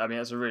 absolutely. I mean,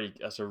 that's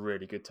a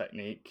really good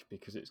technique,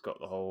 because it's got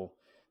the whole,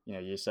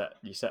 you set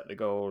the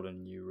goal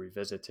and you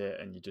revisit it,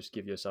 and you just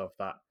give yourself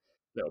that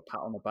little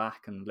pat on the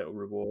back and little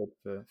reward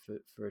for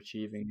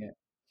achieving it.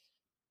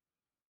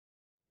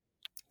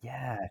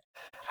 Yeah,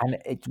 and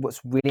what's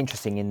really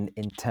interesting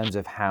in terms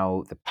of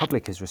how the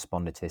public has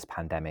responded to this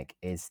pandemic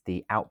is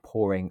the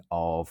outpouring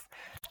of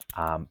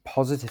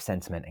positive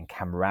sentiment and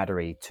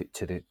camaraderie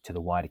to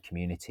the wider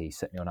community.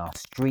 Certainly on our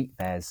street,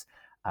 there's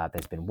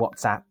been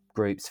WhatsApp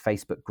groups,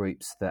 Facebook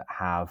groups that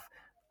have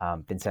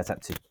been set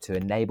up to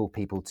enable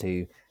people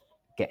to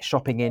get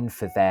shopping in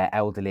for their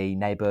elderly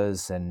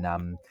neighbours, and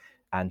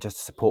just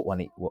to support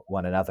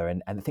one another.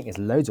 And I think there's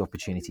loads of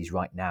opportunities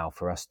right now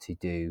for us to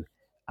do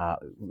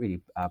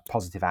really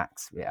positive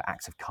acts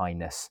of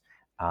kindness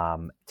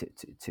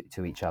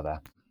to each other.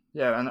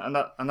 Yeah,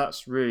 and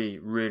that's really,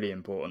 really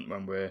important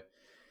when we're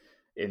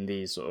in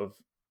these sort of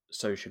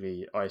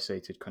socially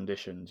isolated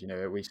conditions.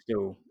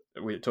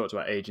 We talked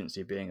about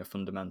agency being a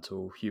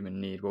fundamental human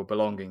need. Well,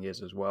 belonging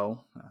is as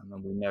well,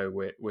 and we know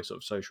we're sort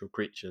of social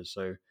creatures.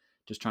 So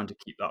just trying to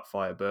keep that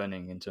fire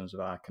burning in terms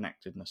of our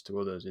connectedness to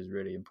others is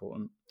really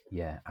important.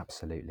 Yeah,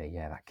 absolutely.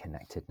 Yeah, that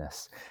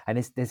connectedness, and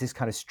there's this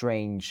kind of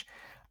strange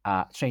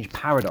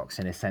paradox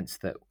in a sense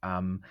that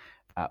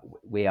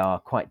we are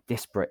quite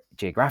disparate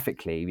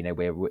geographically. You know,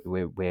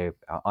 we're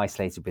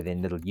isolated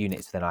within little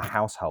units within our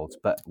households,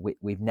 but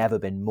we've never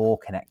been more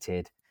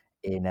connected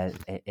in a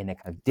kind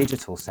of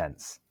digital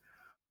sense.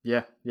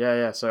 Yeah.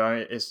 So I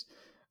mean, it's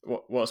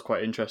what's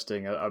quite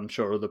interesting. I'm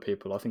sure other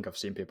people. I think I've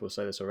seen people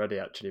say this already,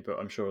 actually, but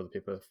I'm sure other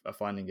people are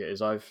finding it.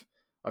 Is I've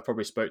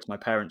probably spoke to my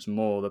parents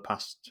more the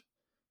past,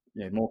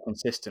 more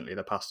consistently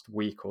the past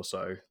week or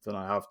so than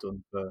I have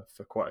done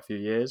for quite a few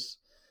years,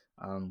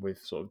 with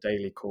sort of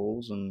daily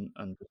calls and.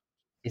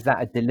 Is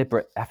that a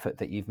deliberate effort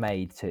that you've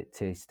made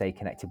to stay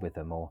connected with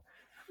them, or?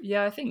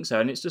 Yeah, I think so,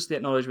 and it's just the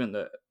acknowledgement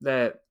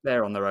that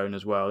they're on their own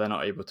as well. They're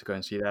not able to go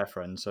and see their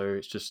friends, so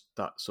it's just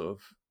that sort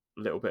of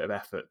little bit of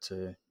effort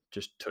to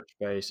just touch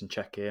base and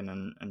check in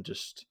and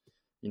just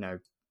you know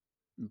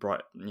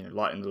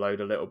lighten the load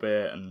a little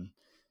bit, and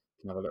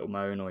you can have a little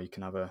moan or you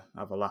can have a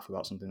laugh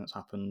about something that's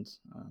happened.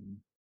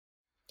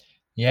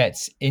 Yeah,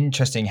 it's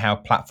interesting how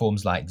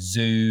platforms like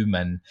Zoom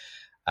and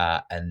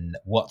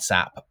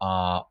WhatsApp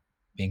are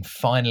being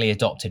finally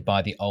adopted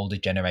by the older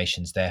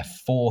generations. They're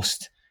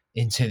forced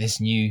into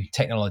this new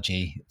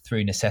technology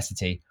through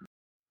necessity.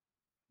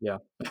 Yeah,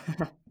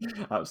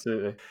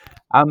 absolutely.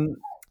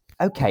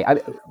 Okay.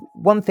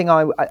 One thing,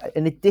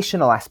 an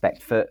additional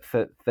aspect for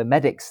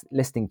medics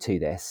listening to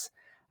this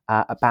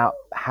about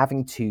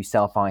having to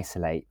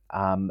self-isolate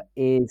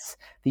is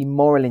the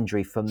moral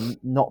injury from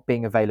not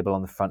being available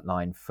on the front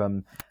line,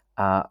 from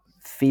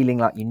feeling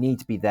like you need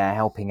to be there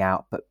helping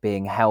out, but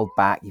being held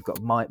back. You've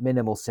got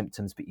minimal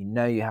symptoms, but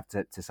you have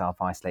to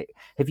self-isolate.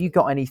 Have you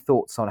got any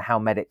thoughts on how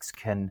medics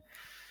can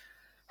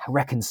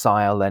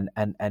reconcile and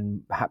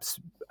perhaps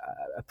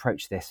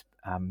approach this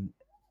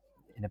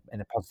in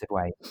a positive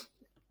way?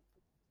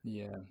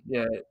 Yeah.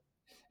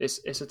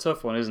 It's a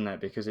tough one, isn't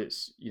it? Because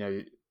it's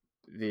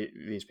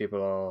these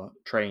people are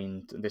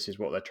trained. This is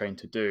what they're trained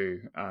to do,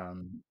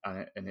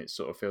 and it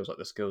sort of feels like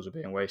the skills are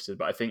being wasted.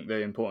 But I think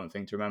the important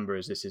thing to remember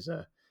is this is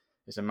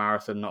it's a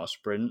marathon, not a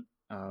sprint,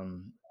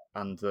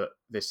 and that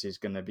this is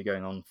going to be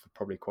going on for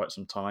probably quite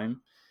some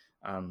time,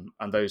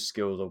 and those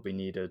skills will be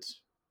needed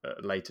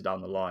later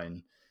down the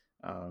line.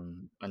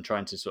 And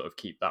trying to sort of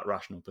keep that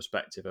rational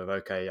perspective of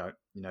okay,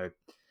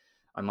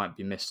 I might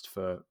be missed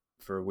for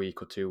a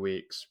week or 2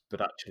 weeks,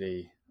 but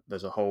actually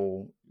there's a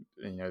whole,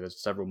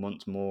 there's several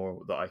months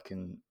more that I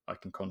can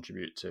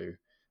contribute to,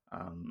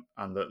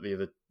 and that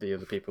the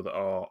other people that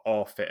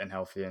are fit and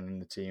healthy and in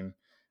the team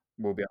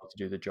will be able to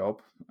do the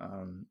job.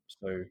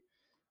 So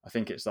I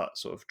think it's that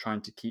sort of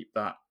trying to keep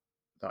that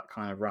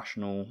kind of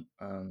rational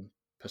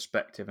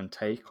perspective and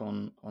take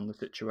on the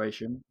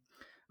situation.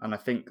 And I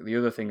think the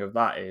other thing of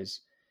that is,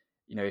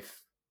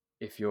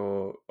 if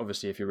you're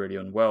really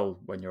unwell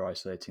when you're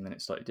isolating, then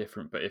it's slightly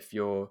different. But if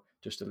you're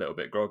just a little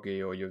bit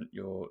groggy or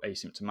you're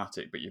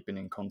asymptomatic, but you've been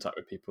in contact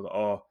with people that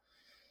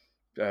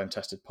are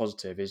tested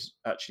positive, is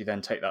actually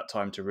then take that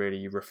time to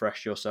really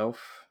refresh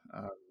yourself,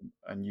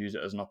 and use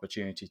it as an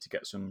opportunity to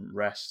get some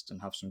rest and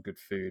have some good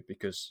food,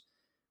 because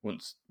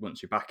once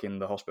you're back in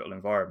the hospital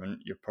environment,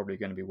 you're probably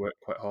going to be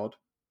worked quite hard.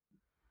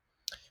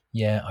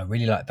 Yeah, I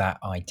really like that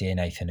idea,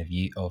 Nathan,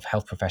 of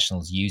health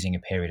professionals using a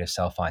period of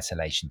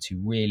self-isolation to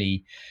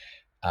really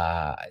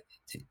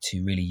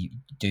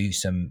do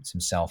some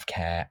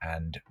self-care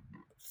and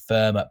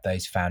firm up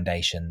those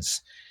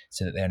foundations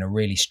so that they're in a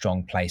really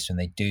strong place when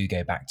they do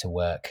go back to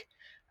work,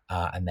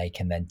 and they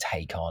can then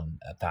take on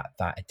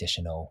that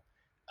additional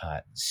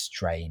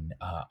strain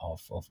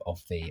of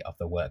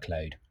the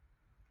workload.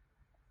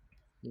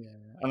 Yeah,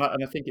 and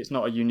I think it's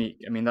not a unique.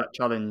 I mean, that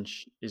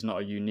challenge is not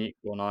a unique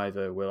one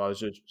either. Well, I was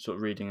just sort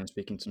of reading and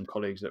speaking to some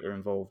colleagues that were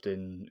involved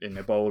in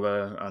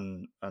Ebola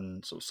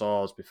and sort of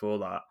SARS before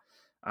that,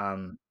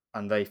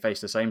 and they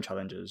faced the same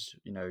challenges.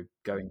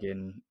 Going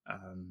in,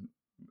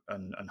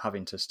 and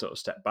having to sort of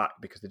step back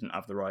because they didn't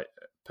have the right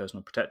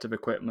personal protective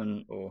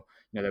equipment, or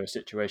there were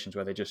situations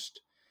where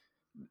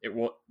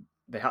what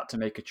they had to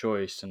make a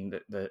choice, and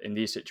in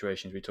these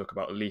situations we talk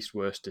about least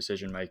worst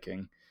decision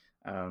making.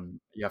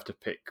 You have to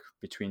pick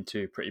between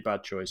two pretty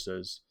bad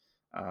choices,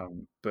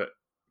 but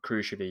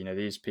crucially,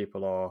 these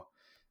people are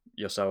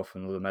yourself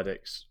and other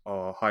medics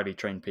are highly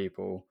trained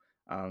people,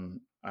 and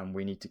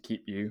we need to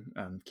keep you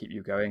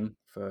going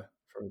for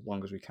as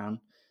long as we can,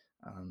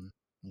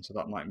 and so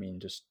that might mean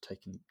just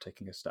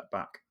taking a step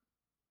back.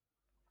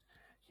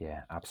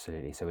 Yeah,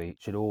 absolutely. So we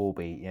should all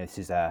be, this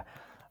is a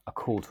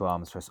call to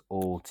arms for us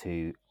all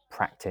to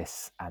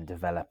practice and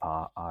develop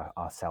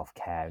our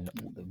self-care,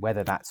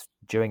 whether that's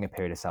during a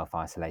period of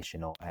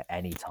self-isolation or at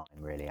any time,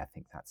 really. I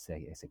think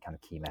it's a kind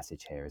of key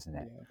message here, isn't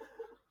it?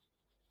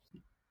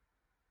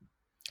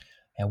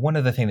 Yeah. Now, one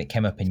other thing that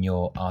came up in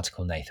your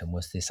article, Nathan,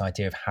 was this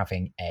idea of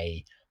having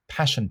a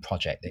passion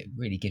project that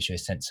really gives you a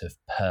sense of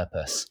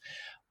purpose.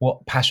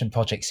 What passion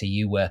projects are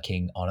you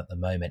working on at the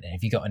moment? And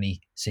have you got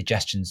any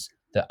suggestions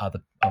that are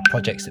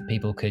projects that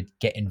people could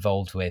get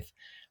involved with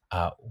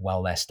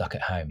while they're stuck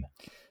at home?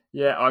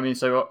 Yeah, I mean,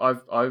 so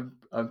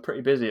I'm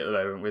pretty busy at the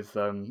moment with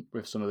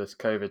some of this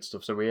COVID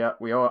stuff. So we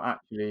are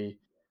actually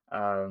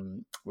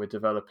we're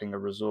developing a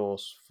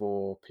resource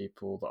for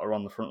people that are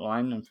on the front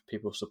line and for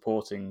people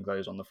supporting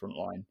those on the front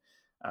line.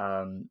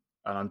 And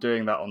I'm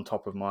doing that on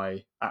top of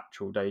my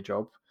actual day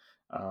job.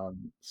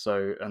 And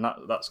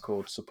that's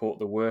called Support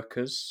the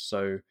Workers.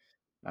 So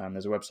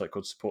there's a website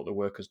called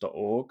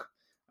supporttheworkers.org.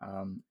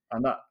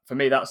 And that for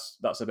me, that's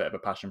a bit of a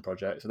passion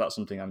project. So that's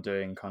something I'm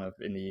doing kind of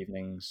in the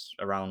evenings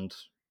around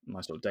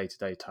my sort of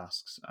day-to-day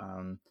tasks.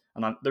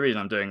 The reason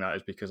I'm doing that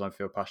is because I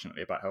feel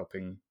passionately about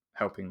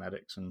helping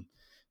medics and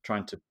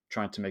trying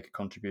to make a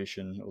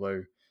contribution,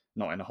 although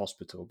not in a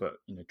hospital, but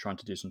trying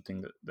to do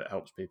something that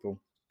helps people.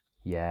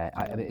 Yeah,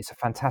 I mean, it's a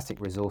fantastic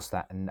resource,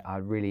 that, and I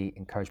really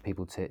encourage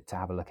people to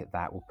have a look at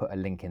that. We'll put a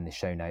link in the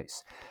show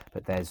notes,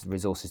 but there's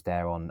resources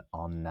there on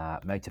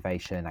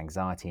motivation,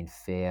 anxiety and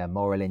fear,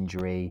 moral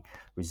injury,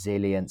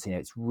 resilience.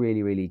 It's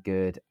really, really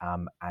good,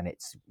 and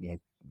it's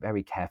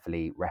very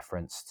carefully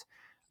referenced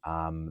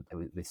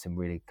with some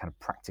really kind of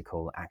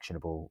practical,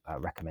 actionable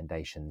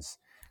recommendations.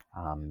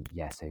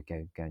 So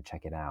go and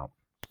check it out.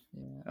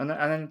 Yeah, and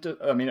then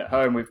I mean, at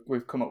home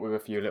we've come up with a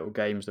few little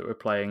games that we're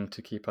playing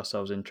to keep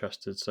ourselves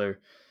interested. So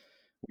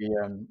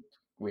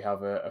we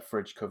have a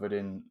fridge covered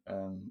in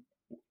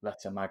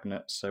letter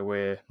magnets. So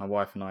my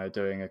wife and I are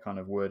doing a kind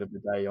of word of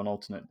the day on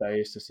alternate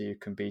days to see who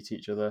can beat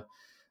each other.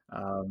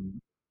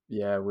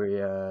 Yeah,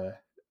 we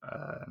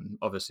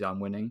obviously I'm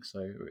winning,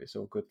 so it's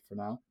all good for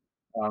now.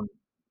 Um,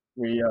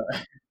 we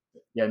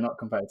yeah, not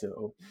competitive at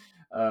all.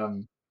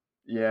 Um,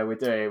 yeah,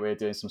 we're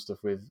doing some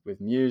stuff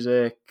with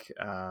music,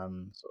 sort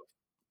of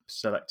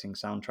selecting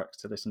soundtracks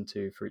to listen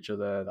to for each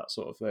other, that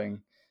sort of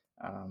thing.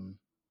 Um,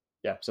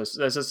 yeah, so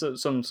there's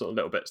some sort of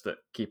little bits that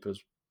keep us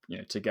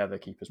together,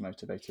 keep us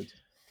motivated.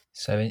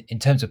 So in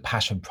terms of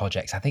passion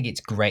projects, I think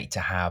it's great to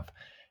have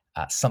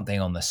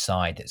something on the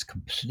side that's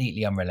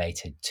completely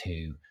unrelated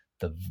to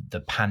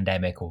the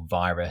pandemic or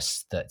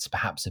virus, that's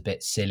perhaps a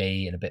bit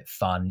silly and a bit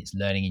fun. It's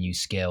learning a new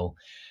skill,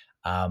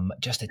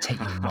 just to take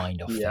your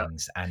mind off Yeah,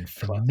 things. And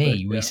for classic. me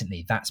Yeah.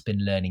 recently, that's been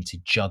learning to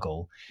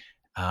juggle.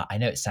 I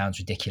know it sounds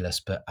ridiculous,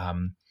 but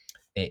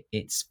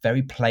it's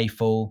very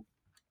playful,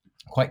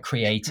 quite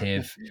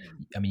creative.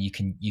 I mean, you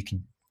can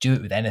do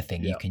it with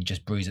anything. Yeah. You can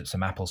just bruise up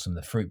some apples from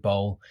the fruit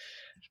bowl,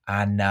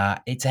 and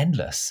it's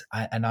endless.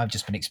 And I've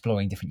just been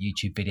exploring different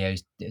YouTube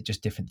videos,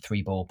 just different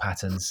 3-ball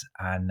patterns,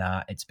 and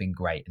it's been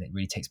great. And it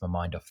really takes my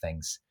mind off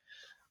things.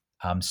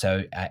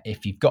 So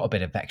if you've got a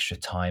bit of extra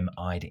time,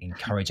 I'd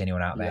encourage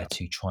anyone out there Yeah,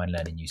 to try and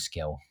learn a new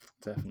skill.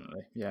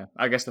 definitely. Yeah,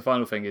 I guess the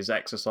final thing is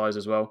exercise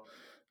as well.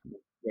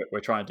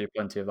 We're trying to do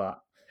plenty of that.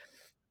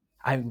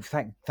 And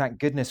thank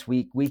goodness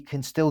we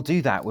can still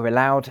do that. We're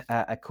allowed,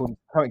 according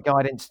to current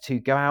guidance, to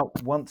go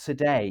out once a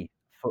day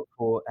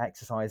for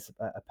exercise,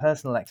 a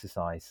personal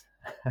exercise.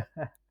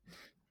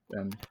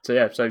 So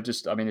yeah, so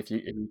just I mean, if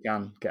you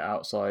can get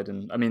outside,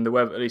 and I mean the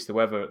weather, at least the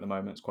weather at the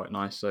moment is quite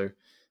nice, so you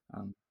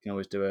can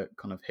always do a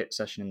kind of hit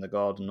session in the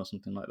garden or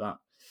something like that.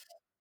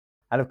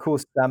 And of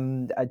course,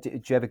 do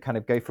you ever kind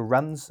of go for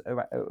runs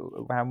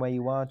around where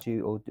you are?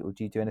 Or do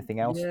you do anything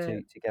else Yeah,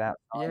 to get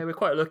outside? yeah, we're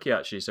quite lucky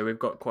actually. So we're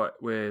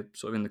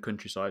sort of in the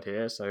countryside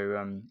here,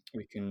 so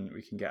we can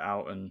get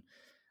out, and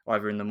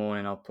either in the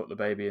morning I'll put the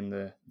baby in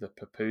the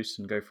papoose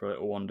and go for a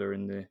little wander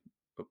in the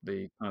up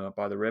the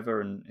by the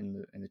river and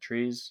in the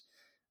trees,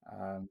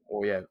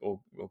 or yeah, or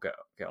we'll get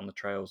on the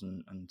trails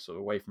and sort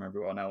of away from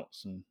everyone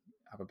else and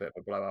have a bit of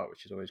a blowout,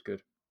 which is always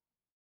good.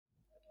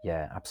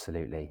 Yeah,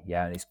 absolutely.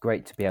 Yeah, and it's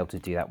great to be able to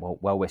do that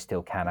while we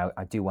still can.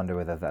 I do wonder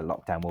whether the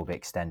lockdown will be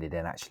extended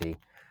and actually,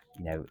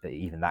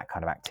 even that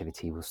kind of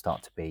activity will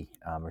start to be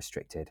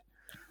restricted.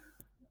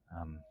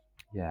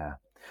 Yeah.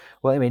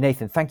 Well, anyway,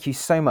 Nathan, thank you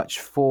so much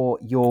for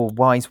your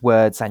wise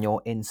words and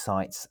your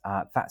insights.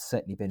 That's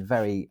certainly been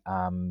very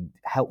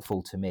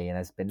helpful to me, and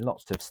there's been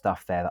lots of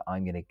stuff there that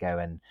I'm going to go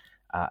and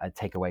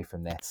take away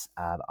from this.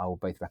 That I will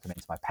both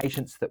recommend to my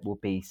patients that will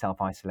be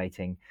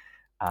self-isolating,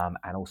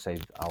 and also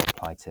I'll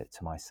apply to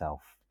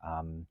myself.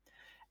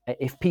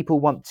 If people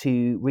want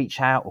to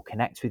reach out or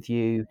connect with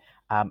you,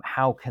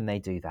 how can they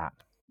do that?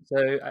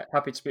 So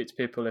happy to speak to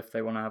people if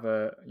they want to have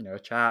a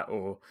chat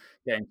or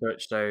get in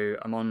touch. So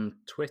I'm on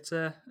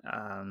Twitter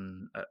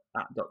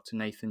at Dr.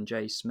 Nathan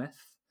J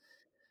Smith,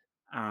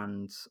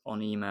 and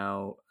on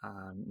email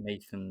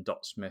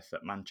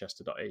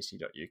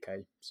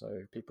nathan.smith@manchester.ac.uk.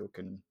 So people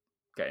can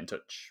get in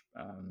touch,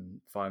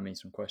 fire me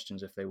some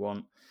questions if they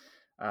want.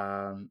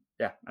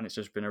 Yeah, and it's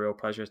just been a real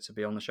pleasure to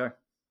be on the show.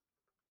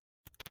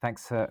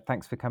 Thanks for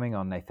coming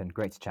on, Nathan.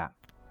 Great to chat.